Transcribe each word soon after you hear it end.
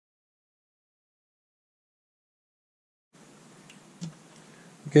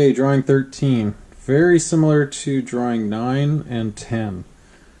Okay, drawing 13. Very similar to drawing 9 and 10.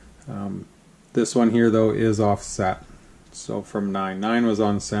 This one here, though, is offset. So from 9. 9 was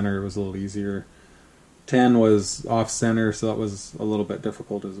on center, it was a little easier. 10 was off center, so that was a little bit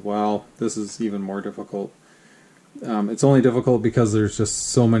difficult as well. This is even more difficult. It's only difficult because there's just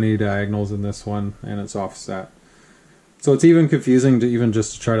so many diagonals in this one, and it's offset. So it's even confusing to even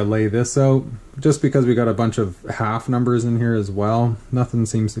just try to lay this out, just because we got a bunch of half numbers in here as well. Nothing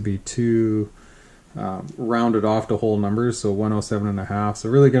seems to be too rounded off to whole numbers, so 107.5. So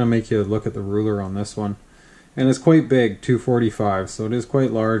really going to make you look at the ruler on this one. And it's quite big, 245, so it is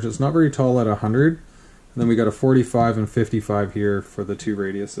quite large. It's not very tall at 100. And then we got a 45 and 55 here for the two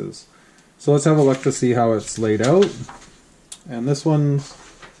radiuses. So let's have a look to see how it's laid out. And this one's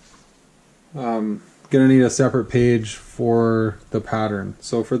gonna need a separate page for the pattern.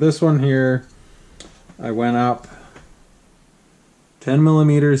 So for this one here, I went up 10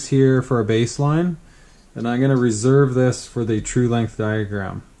 millimeters here for a baseline, and I'm gonna reserve this for the true length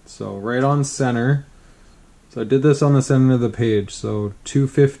diagram. So right on center, so I did this on the center of the page, so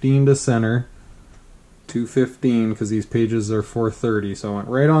 215 to center, 215 because these pages are 430, so I went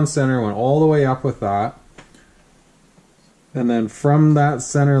right on center, went all the way up with that, and then from that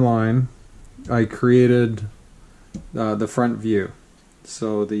center line I created the front view.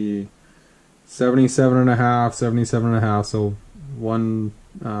 So the 77.5, 77.5, so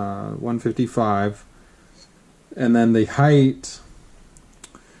 155, and then the height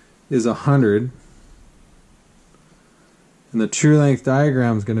is 100, and the true length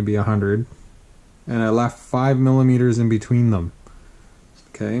diagram is going to be 100, and I left 5 millimeters in between them.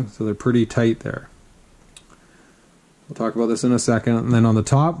 Okay, so they're pretty tight there. We'll talk about this in a second. And then on the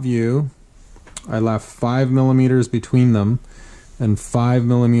top view, I left 5 millimeters between them and 5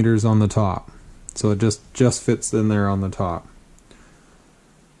 millimeters on the top. So it just fits in there on the top.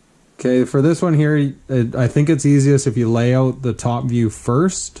 Okay, for this one here, I think it's easiest if you lay out the top view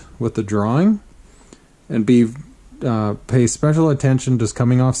first with the drawing, and pay special attention just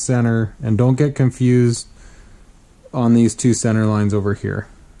coming off center, and don't get confused on these two center lines over here.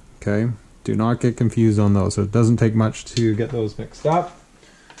 Okay, do not get confused on those. So it doesn't take much to get those mixed up.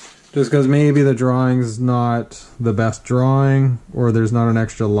 Just because maybe the drawing's not the best drawing, or there's not an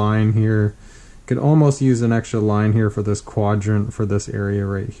extra line here. Could almost use an extra line here for this quadrant, for this area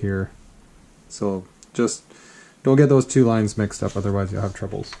right here. So just don't get those two lines mixed up, otherwise you'll have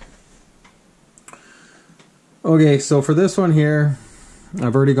troubles. Okay, so for this one here,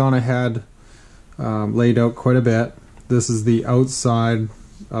 I've already gone ahead, laid out quite a bit. This is the outside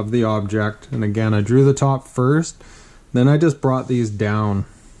of the object, and again I drew the top first, then I just brought these down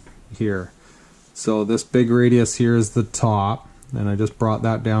here. So this big radius here is the top, and I just brought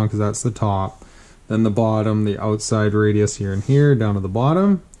that down because that's the top. Then the bottom, the outside radius here and here, down to the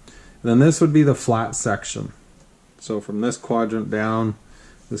bottom. And then this would be the flat section. So from this quadrant down,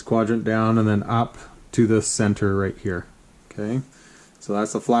 and then up to the center right here. Okay, so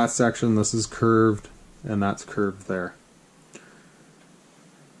that's the flat section. This is curved, and that's curved there.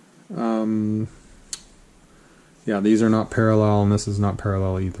 Yeah, these are not parallel, and this is not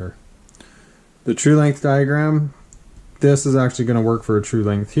parallel either. The true length diagram, this is actually going to work for a true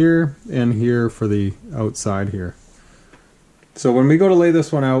length here, and here for the outside here. So when we go to lay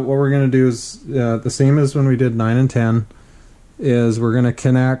this one out, what we're going to do is the same as when we did 9 and 10, is we're going to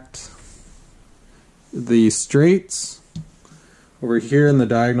connect the straights over here and the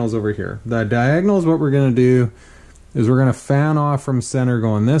diagonals over here. The diagonals, what we're going to do is we're going to fan off from center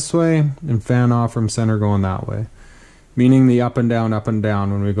going this way and fan off from center going that way, meaning the up and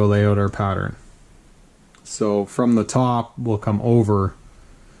down when we go lay out our pattern. So from the top we'll come over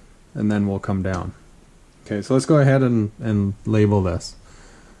and then we'll come down. Okay, so let's go ahead and label this.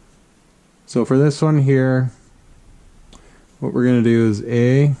 So for this one here, what we're going to do is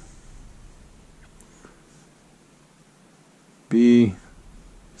A, B,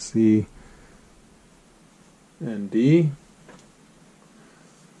 C, and D.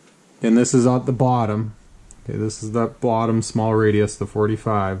 And this is at the bottom. Okay, this is the bottom small radius, the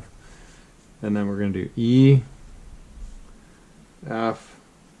 45. And then we're going to do E, F,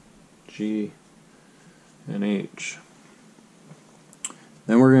 G, and H.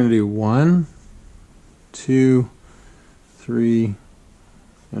 Then we're going to do 1, 2, 3,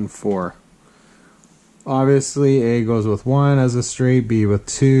 and 4. Obviously A goes with 1 as a straight, B with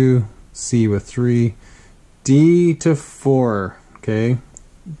 2, C with 3, D to 4. Okay,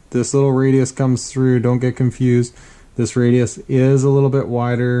 this little radius comes through, don't get confused. This radius is a little bit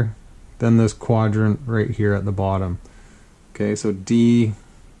wider than this quadrant right here at the bottom. Okay, so D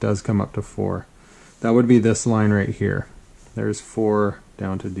does come up to 4. That would be this line right here. There's 4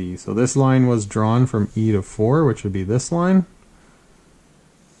 down to D. So this line was drawn from E to 4, which would be this line.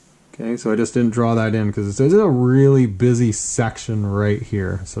 Okay, so I just didn't draw that in because this is a really busy section right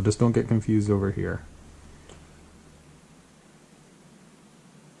here. So just don't get confused over here.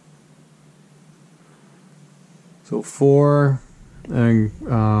 So 4,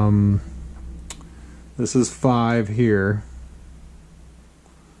 and this is 5 here.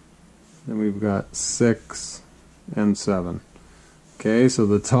 Then we've got 6 and 7. Okay, so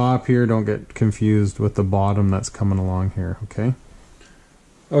the top here, don't get confused with the bottom that's coming along here, okay?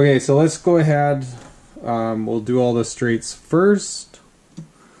 Okay, so let's go ahead. We'll do all the straights first.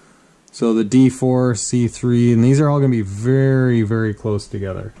 So the D4, C3, and these are all going to be very, very close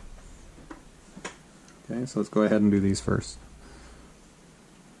together. Okay, so let's go ahead and do these first.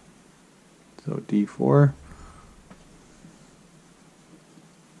 So D4.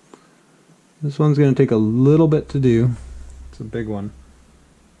 This one's going to take a little bit to do. It's a big one.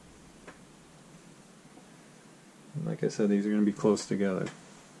 And like I said, these are going to be close together.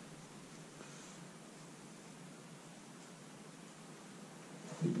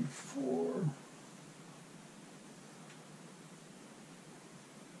 D4.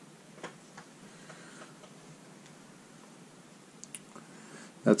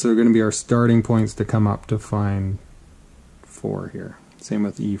 That's going to be our starting points to come up to find 4 here. Same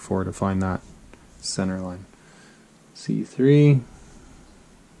with E4 to find that center line. C3,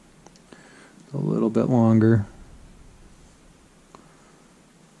 a little bit longer.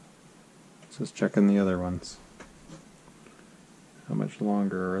 Just checking the other ones. How much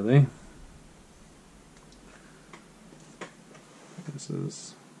longer are they? This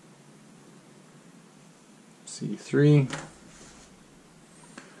is C3,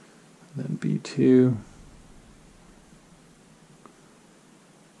 then B2.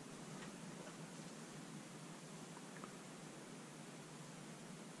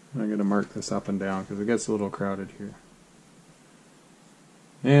 I'm going to mark this up and down because it gets a little crowded here.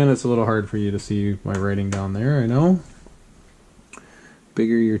 And it's a little hard for you to see my writing down there, I know.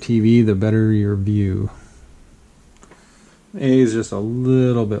 Bigger your TV, the better your view. A is just a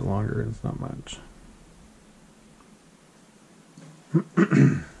little bit longer, it's not much.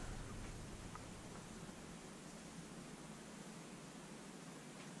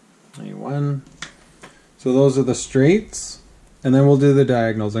 A1. So those are the straights. And then we'll do the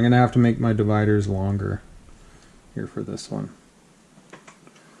diagonals. I'm going to have to make my dividers longer here for this one.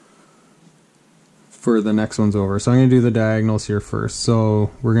 For the next one's over. So I'm going to do the diagonals here first. So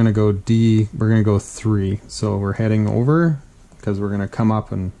we're going to go D, we're going to go 3. So we're heading over because we're going to come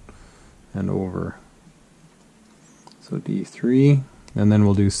up and over. So D3, and then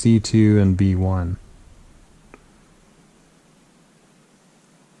we'll do C2 and B1.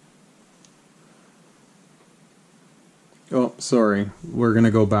 Oh, sorry. We're going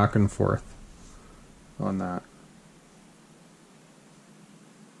to go back and forth on that.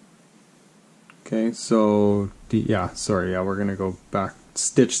 Okay, so we're going to go back,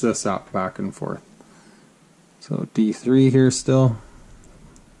 stitch this up back and forth. So D3 here still.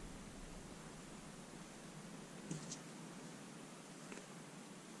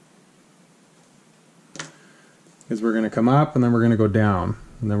 Because we're going to come up and then we're going to go down,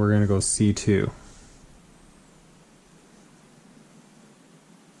 and then we're going to go C2.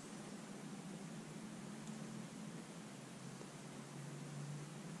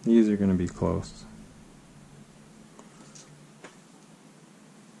 These are going to be close.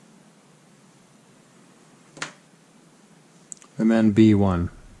 And then B1.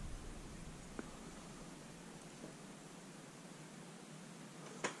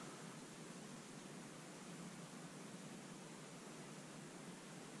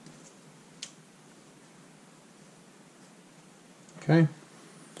 Okay.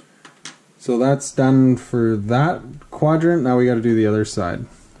 So that's done for that quadrant. Now we got to do the other side.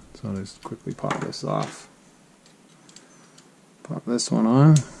 So I'll just quickly pop this off. Pop this one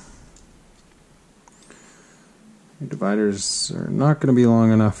on. Your dividers are not going to be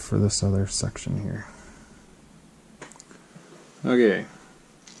long enough for this other section here. Okay.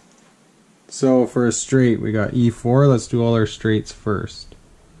 So for a straight, we got E4. Let's do all our straights first.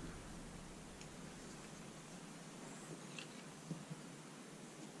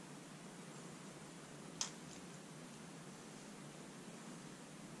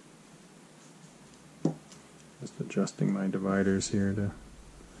 Just adjusting my dividers here to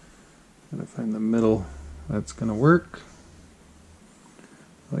kind of find the middle that's going to work.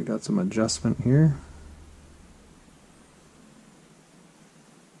 I got some adjustment here.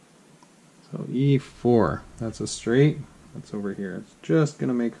 So E4, that's a straight. That's over here. It's just going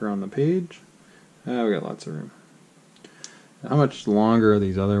to make her on the page. We got lots of room. How much longer are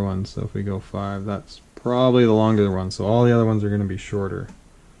these other ones? So if we go 5, that's probably the longer one. So all the other ones are going to be shorter.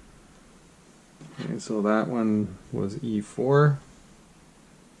 Okay, so that one was E4.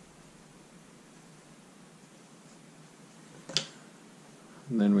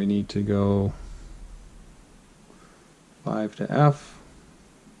 And then we need to go 5 to F.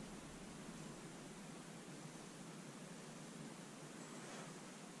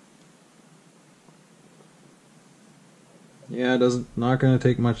 Yeah, not going to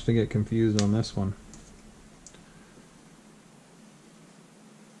take much to get confused on this one.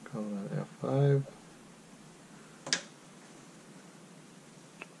 Call that F5.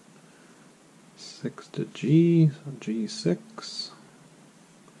 6 to G, so G6.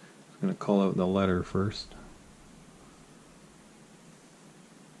 I'm going to call out the letter first.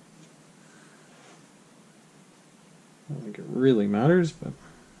 I don't think it really matters, but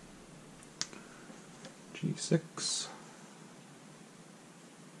G6.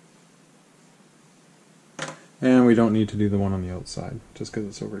 And we don't need to do the one on the outside, just because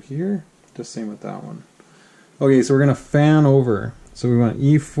it's over here. Just same with that one. Okay, so we're going to fan over. So we want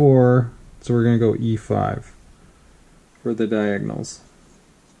E4, so we're going to go E5 for the diagonals.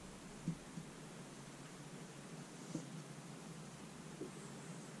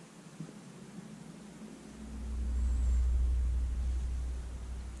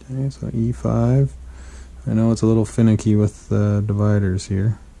 Okay, so E5. I know it's a little finicky with the dividers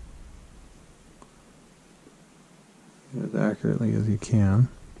here. As accurately as you can.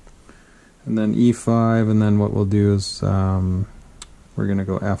 And then E5, and then what we'll do is we're going to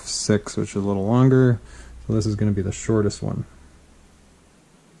go F6, which is a little longer. So this is going to be the shortest one.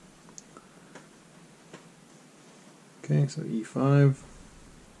 Okay, so E5.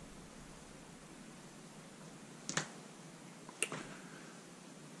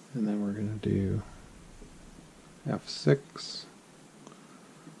 And then we're going to do F6.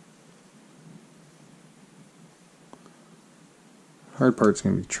 Hard part's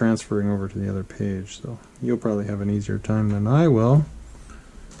going to be transferring over to the other page, so you'll probably have an easier time than I will.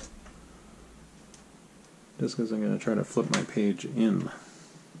 Just because I'm going to try to flip my page in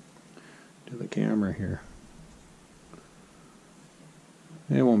to the camera here.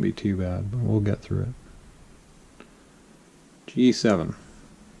 It won't be too bad, but we'll get through it. G7.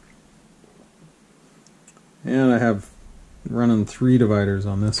 And I have running 3 dividers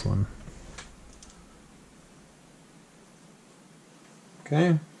on this one.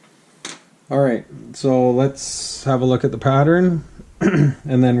 Okay. Alright, so let's have a look at the pattern.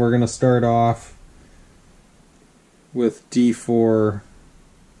 And then we're going to start off with D4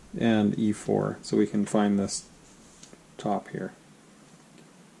 and E4, so we can find this top here.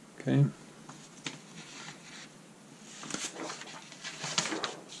 Okay.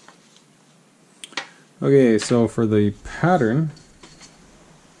 Okay, so for the pattern,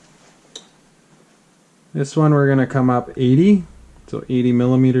 this one we're going to come up 80. So 80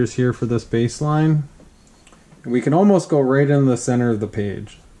 millimeters here for this baseline. And we can almost go right in the center of the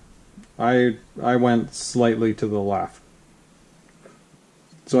page. I went slightly to the left.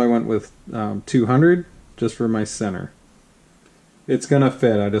 So I went with 200 just for my center. It's going to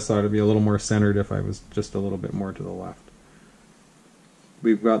fit. I just thought it'd be a little more centered if I was just a little bit more to the left.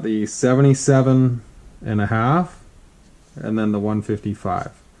 We've got the 77.5 and then the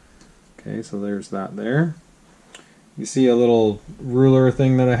 155. Okay, so there's that there. You see a little ruler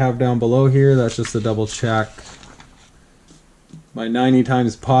thing that I have down below here. That's just to double check. My 90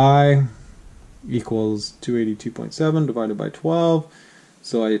 times pi equals 282.7 divided by 12.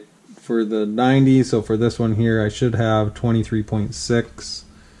 So for the 90, so for this one here, I should have 23.6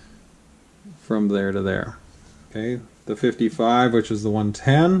 from there to there. Okay, the 55, which is the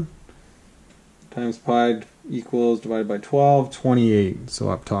 110, times pi equals divided by 12, 28. So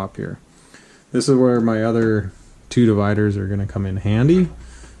up top here. This is where my other 2 dividers are going to come in handy.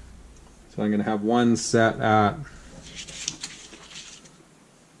 So I'm going to have one set at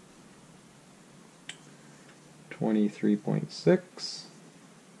 23.6,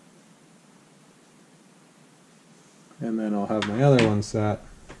 and then I'll have my other one set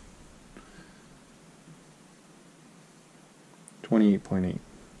 28.8.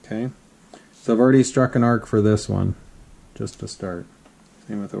 Okay, so I've already struck an arc for this one just to start.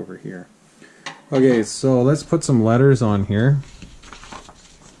 Same with over here. Okay, so let's put some letters on here.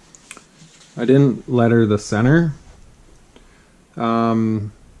 I didn't letter the center.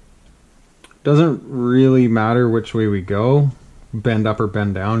 Doesn't really matter which way we go. Bend up or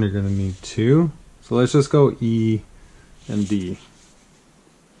bend down, you're going to need 2. So let's just go E and D.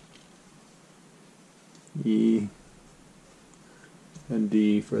 E and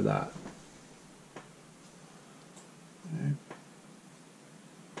D for that. Okay.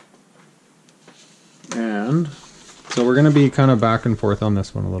 So we're going to be kind of back and forth on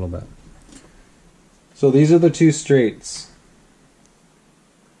this one a little bit. So these are the two straights.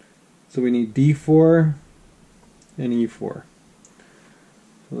 So we need D4 and E4.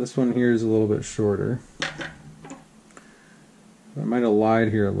 So this one here is a little bit shorter. I might have lied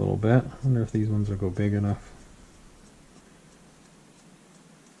here a little bit. I wonder if these ones will go big enough.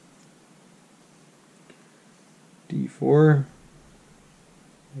 D4.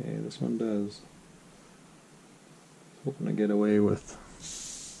 Okay, this one does. Hoping to get away with.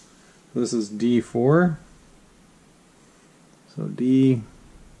 This is D4. So D.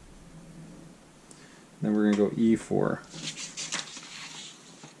 Then we're going to go E4.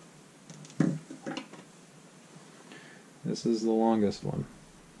 This is the longest one.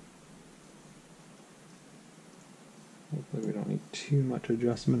 Hopefully we don't need too much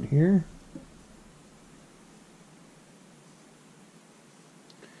adjustment here.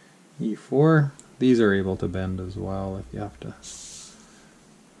 E4. These are able to bend as well if you have to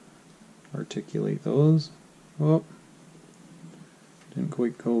articulate those. Oh, didn't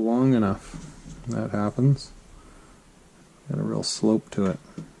quite go long enough. That happens. Got a real slope to it.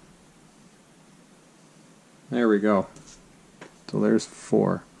 There we go. So there's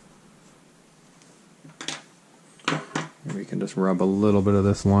 4. And we can just rub a little bit of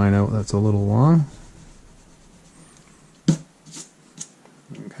this line out that's a little long.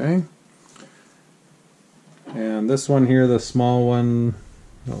 Okay. And this one here, the small one,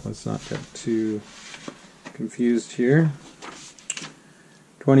 no, let's not get too confused here.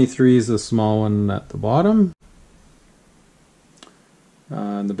 23 is the small one at the bottom.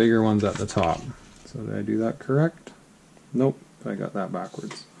 And the bigger one's at the top. So did I do that correct? Nope, I got that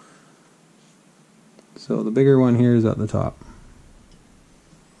backwards. So the bigger one here is at the top.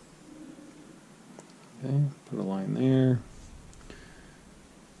 Okay, put a line there.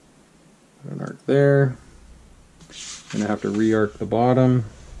 Put an arc there. Gonna have to re-arc the bottom.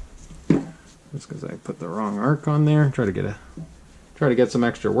 Just because I put the wrong arc on there. Try to get some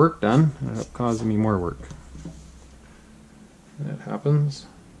extra work done. End up causing me more work. That happens.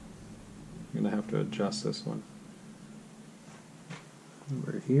 I'm gonna have to adjust this one.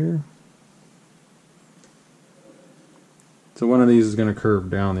 Over here. So one of these is going to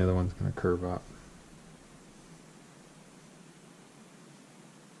curve down, the other one's going to curve up.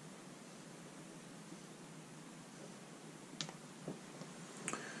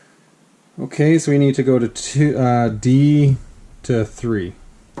 Okay, so we need to go to D to 3.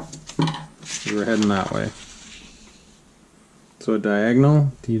 So we're heading that way. So a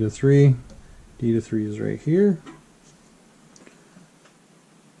diagonal, D to 3. D to 3 is right here.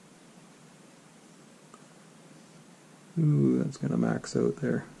 Ooh, that's going to max out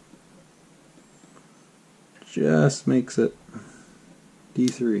there. Just makes it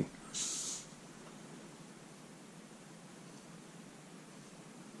D3.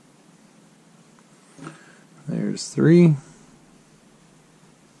 There's 3.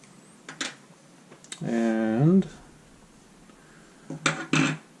 And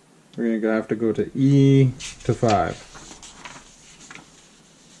we're going to have to go to E to 5.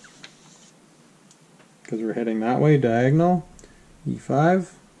 Because we're heading that way, diagonal,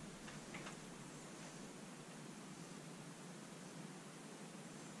 E5.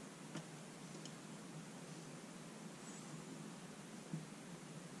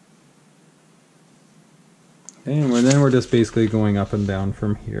 And then we're just basically going up and down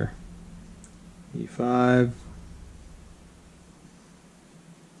from here. E5.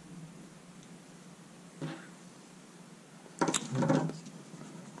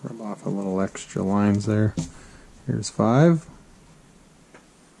 Rub off a little extra lines there. Here's 5.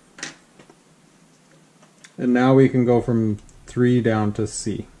 And now we can go from 3 down to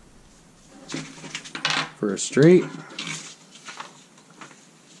C. For a straight.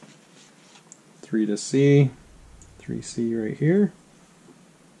 3 to C. 3C right here.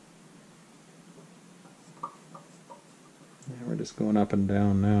 And we're just going up and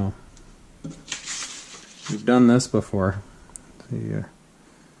down now. We've done this before. So you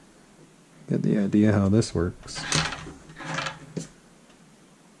get the idea how this works.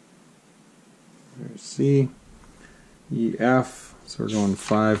 There's C, E, F. So we're going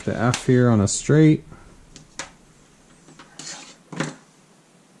 5 to F here on a straight.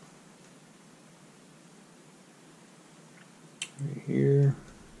 Right here.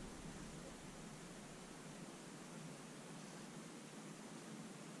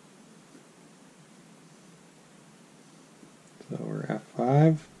 So we're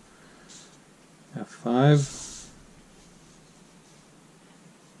F5. F5.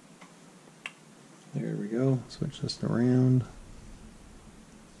 There we go. Switch this around.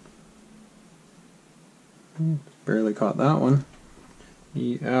 Barely caught that one.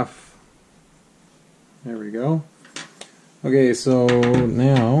 E, F. There we go. Okay, so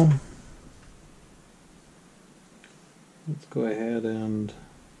now let's go ahead and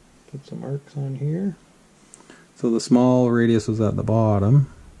put some marks on here. So the small radius was at the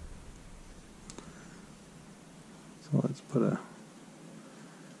bottom. So let's put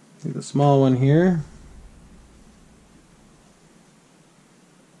do the small one here.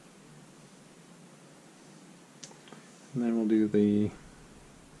 And then we'll do the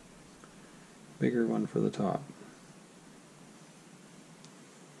bigger one for the top.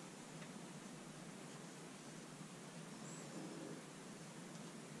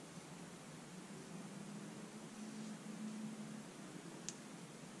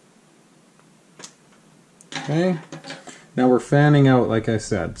 Okay, now we're fanning out like I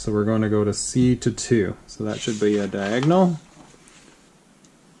said, so we're going to go to C to 2. So that should be a diagonal.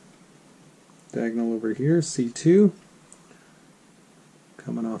 Diagonal over here, C2.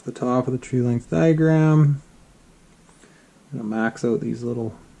 Coming off the top of the tree length diagram. I'm going to max out these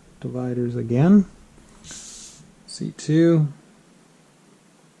little dividers again. C2.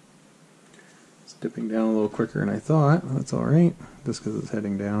 It's dipping down a little quicker than I thought. That's alright, just because it's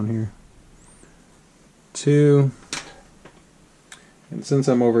heading down here. 2. And since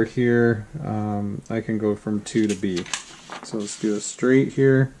I'm over here, I can go from 2 to B. So let's do a straight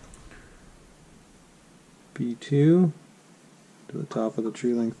here. B2 to the top of the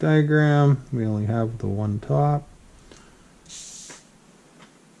tree length diagram. We only have the one top.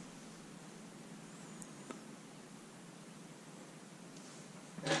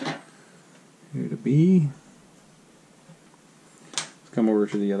 Here to B. Let's come over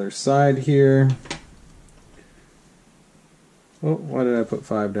to the other side here. Oh, why did I put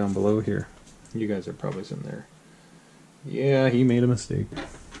 5 down below here? You guys are probably sitting there. Yeah, he made a mistake.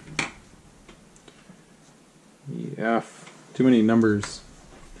 F. Too many numbers.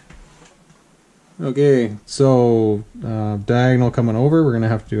 Okay, so diagonal coming over, we're going to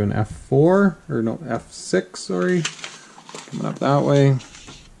have to do an F4, or no, F6, sorry. Coming up that way.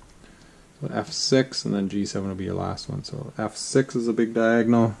 So F6, and then G7 will be your last one. So F6 is a big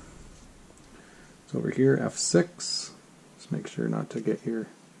diagonal. So over here, F6. Make sure not to get your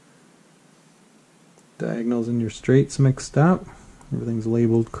diagonals and your straights mixed up. Everything's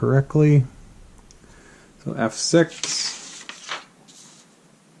labeled correctly. So F6.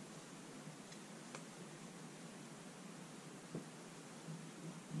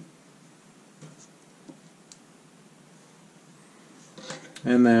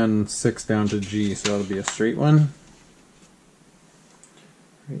 And then 6 down to G, so that'll be a straight one.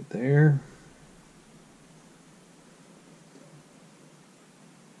 Right there.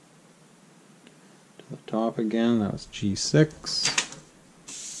 The top again, that was G6.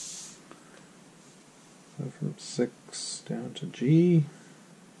 So from 6 down to G.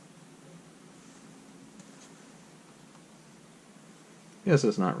 Guess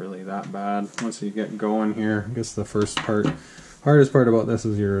it's not really that bad once you get going here. I guess the first part, hardest part about this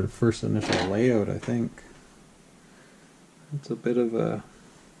is your first initial layout, I think. It's a bit of a,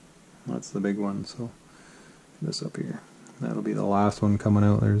 that's the big one, so this up here. That'll be the last one coming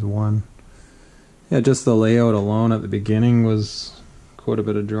out, there's one. Yeah, just the layout alone at the beginning was quite a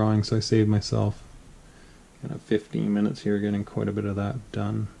bit of drawing, so I saved myself kind of 15 minutes here getting quite a bit of that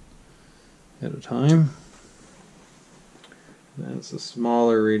done at a time. And it's a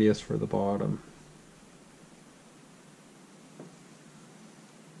smaller radius for the bottom.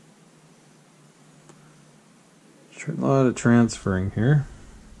 A lot of transferring here,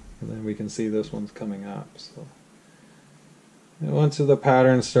 and then we can see this one's coming up. So and once the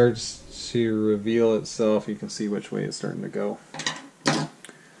pattern starts to reveal itself, you can see which way it's starting to go.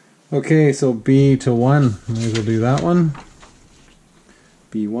 Okay, so B to 1, might as well do that one.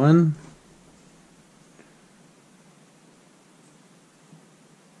 B1.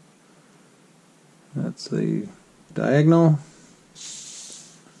 That's the diagonal.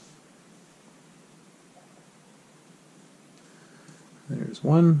 There's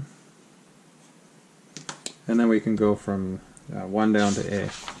 1. And then we can go from 1 down to A.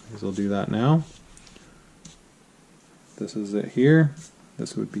 So we'll do that now. This is it here.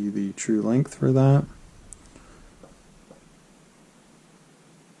 This would be the true length for that.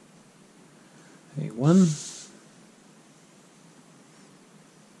 A1.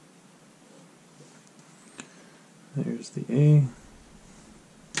 There's the A.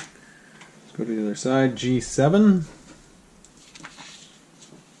 Let's go to the other side. G7.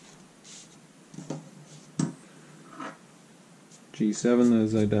 G7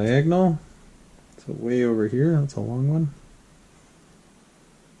 is a diagonal. So way over here, that's a long one.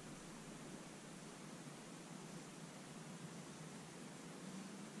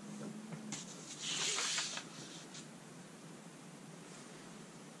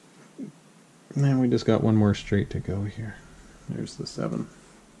 And then we just got one more straight to go here. There's the 7.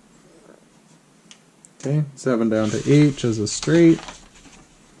 Okay, 7 down to H as a straight.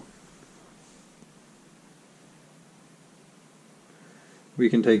 We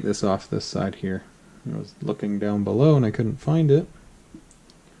can take this off this side here. I was looking down below and I couldn't find it.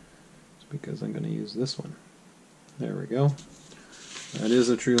 It's because I'm going to use this one. There we go. That is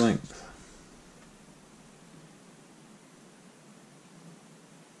a true length.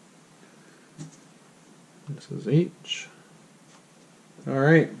 This is H.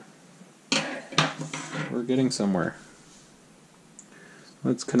 Alright. We're getting somewhere.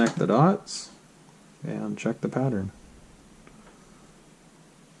 Let's connect the dots and check the pattern.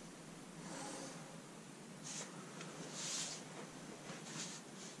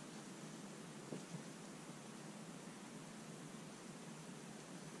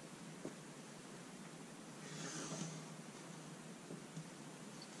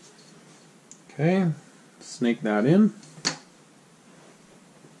 Okay, snake that in.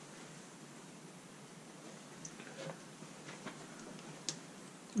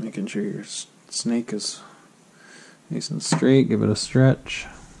 Making sure your snake is nice and straight, give it a stretch.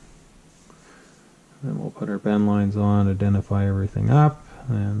 Then we'll put our bend lines on, identify everything up,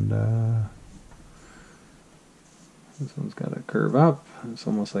 and this one's got to curve up. It's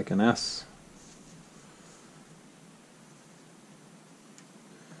almost like an S.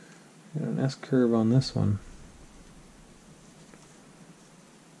 Got an S curve on this one.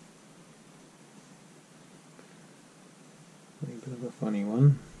 A bit of a funny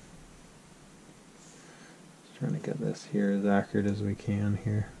one. Just trying to get this here as accurate as we can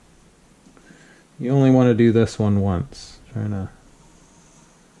here. You only want to do this one once. Trying to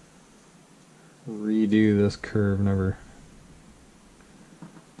redo this curve never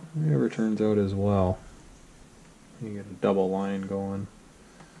turns out as well. You get a double line going.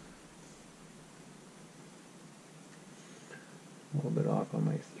 A little bit off on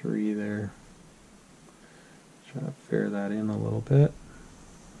my 3 there. Try to fair that in a little bit.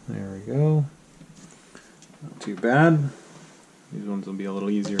 There we go. Not too bad. These ones will be a little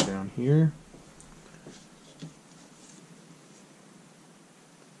easier down here.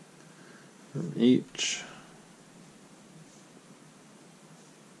 From H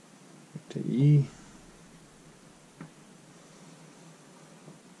to E.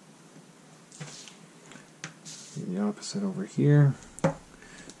 The opposite over here.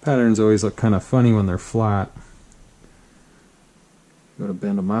 Patterns always look kind of funny when they're flat. Go to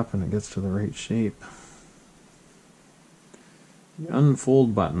bend them up and it gets to the right shape. The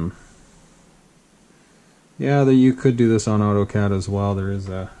unfold button. Yeah, you could do this on AutoCAD as well. There is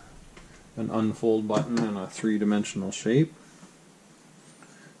an unfold button in a 3-dimensional shape.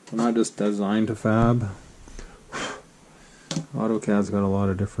 They're not just designed to fab. AutoCAD's got a lot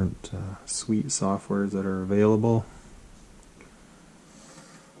of different suite softwares that are available.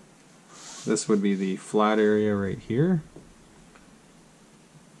 This would be the flat area right here.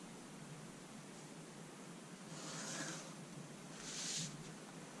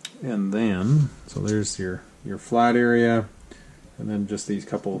 And then, so there's your flat area, and then just these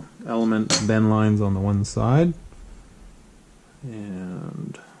couple element bend lines on the one side.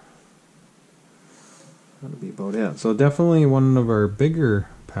 And that'll be about it. So definitely one of our bigger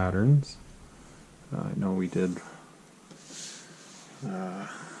patterns. I know we did the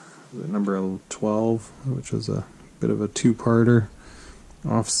number 12, which was a bit of a 2-parter,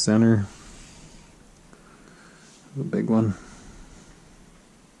 off center. The big one.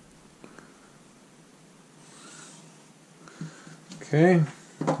 Okay,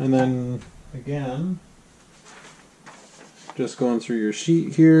 and then again, just going through your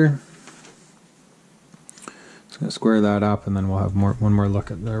sheet here. Just going to square that up, and then we'll have one more look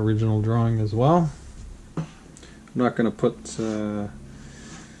at the original drawing as well. I'm not going to put, I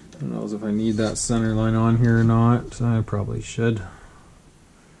don't know if I need that center line on here or not. I probably should.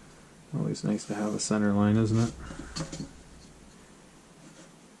 Always nice to have a center line, isn't it?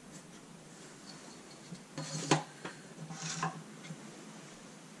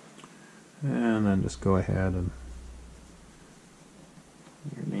 And then just go ahead and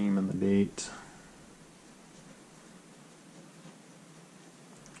your name and the date.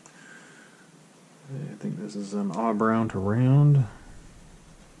 I think this is an Obround to round.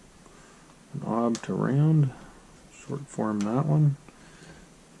 An ob to round. Short form that one.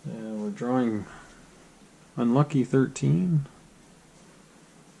 And we're drawing Unlucky 13.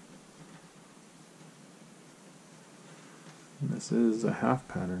 And this is a half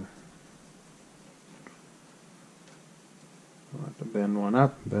pattern. I'll have to bend one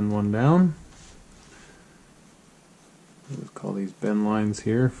up, bend one down. We'll just call these bend lines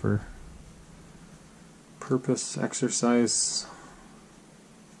here for purpose exercise.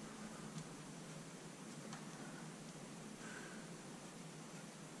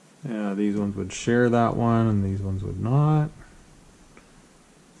 Yeah, these ones would share that one and these ones would not.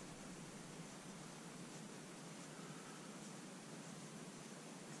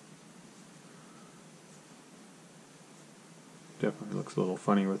 Definitely looks a little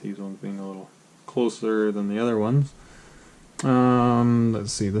funny with these ones being a little closer than the other ones.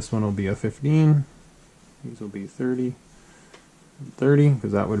 Let's see, this one will be a 15. These will be 30 and 30,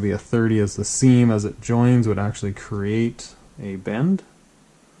 because that would be a 30 as the seam as it joins would actually create a bend.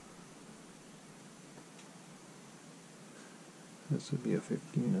 This would be a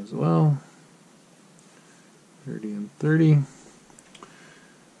 15 as well. 30 and 30.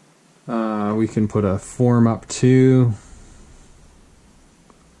 We can put a form up to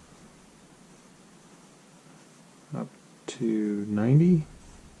 90,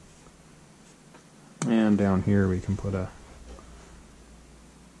 and down here we can put a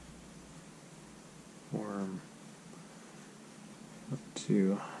form up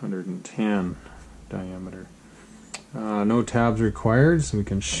to 110 diameter. No tabs required, so we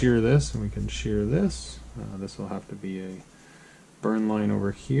can shear this and we can shear this. This will have to be a burn line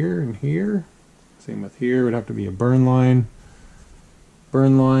over here and here. Same with here, would have to be a burn line,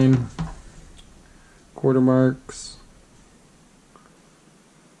 quarter marks.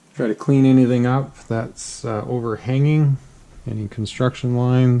 Try to clean anything up that's overhanging, any construction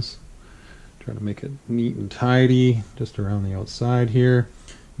lines. Try to make it neat and tidy just around the outside here.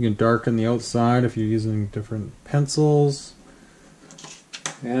 You can darken the outside if you're using different pencils.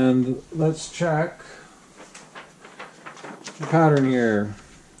 And let's check the pattern here.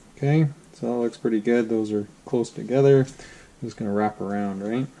 Okay, so that looks pretty good. Those are close together. I'm just going to wrap around,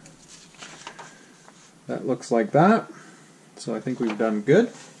 right? That looks like that. So I think we've done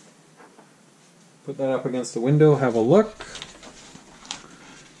good. Put that up against the window, have a look.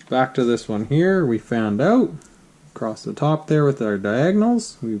 Back to this one here, we fanned out across the top there with our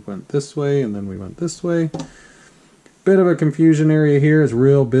diagonals. We went this way and then we went this way. Bit of a confusion area here. It's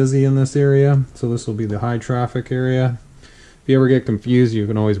real busy in this area, so this will be the high traffic area. If you ever get confused, you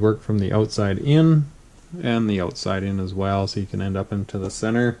can always work from the outside in and the outside in as well, so you can end up into the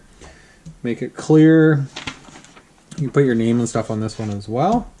center. Make it clear. You can put your name and stuff on this one as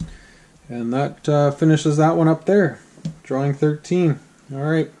well. And that finishes that one up there. Drawing 13.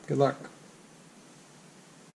 Alright, good luck.